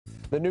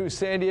The new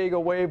San Diego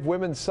Wave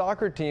women's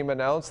soccer team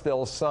announced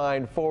they'll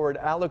sign forward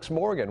Alex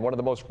Morgan, one of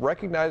the most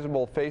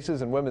recognizable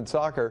faces in women's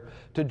soccer,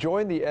 to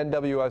join the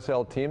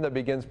NWSL team that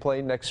begins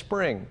playing next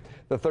spring.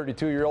 The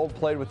 32-year-old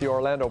played with the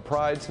Orlando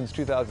Pride since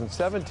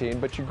 2017,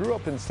 but she grew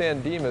up in San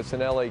Dimas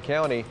in LA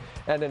County,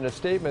 and in a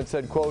statement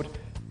said, quote,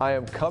 "I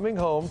am coming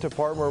home to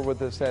partner with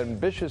this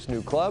ambitious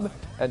new club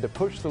and to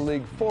push the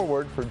league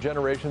forward for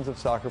generations of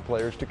soccer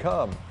players to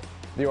come."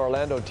 The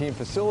Orlando team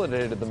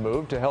facilitated the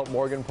move to help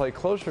Morgan play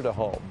closer to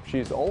home.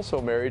 She's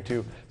also married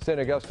to St.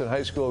 Augustine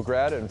High School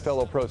grad and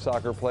fellow pro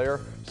soccer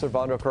player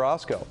Servando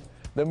Carrasco.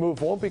 The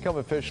move won't become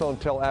official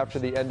until after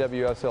the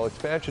NWSL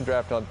expansion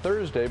draft on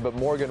Thursday, but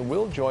Morgan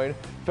will join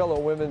fellow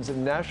women's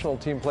national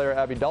team player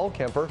Abby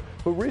Dahlkemper,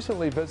 who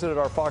recently visited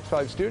our Fox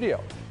 5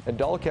 studio. And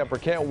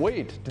Dahlkemper can't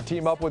wait to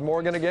team up with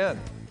Morgan again.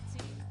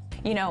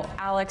 You know,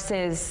 Alex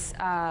is,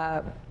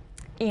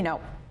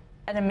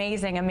 an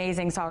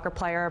amazing soccer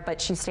player,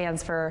 but she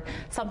stands for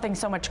something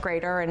so much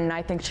greater, and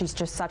I think she's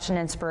just such an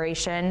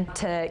inspiration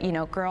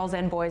to, girls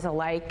and boys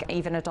alike,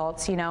 even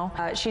adults,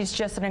 She's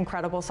just an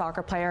incredible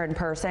soccer player in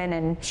person,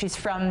 and she's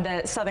from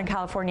the Southern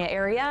California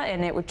area,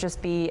 and it would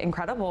just be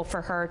incredible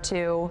for her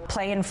to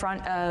play in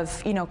front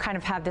of, kind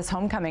of have this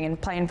homecoming and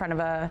play in front of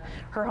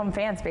her home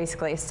fans,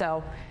 basically.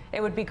 So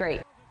it would be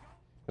great.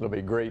 It'll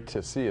be great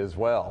to see as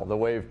well. The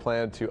Wave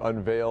plan to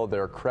unveil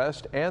their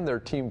crest and their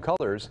team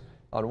colors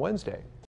on Wednesday.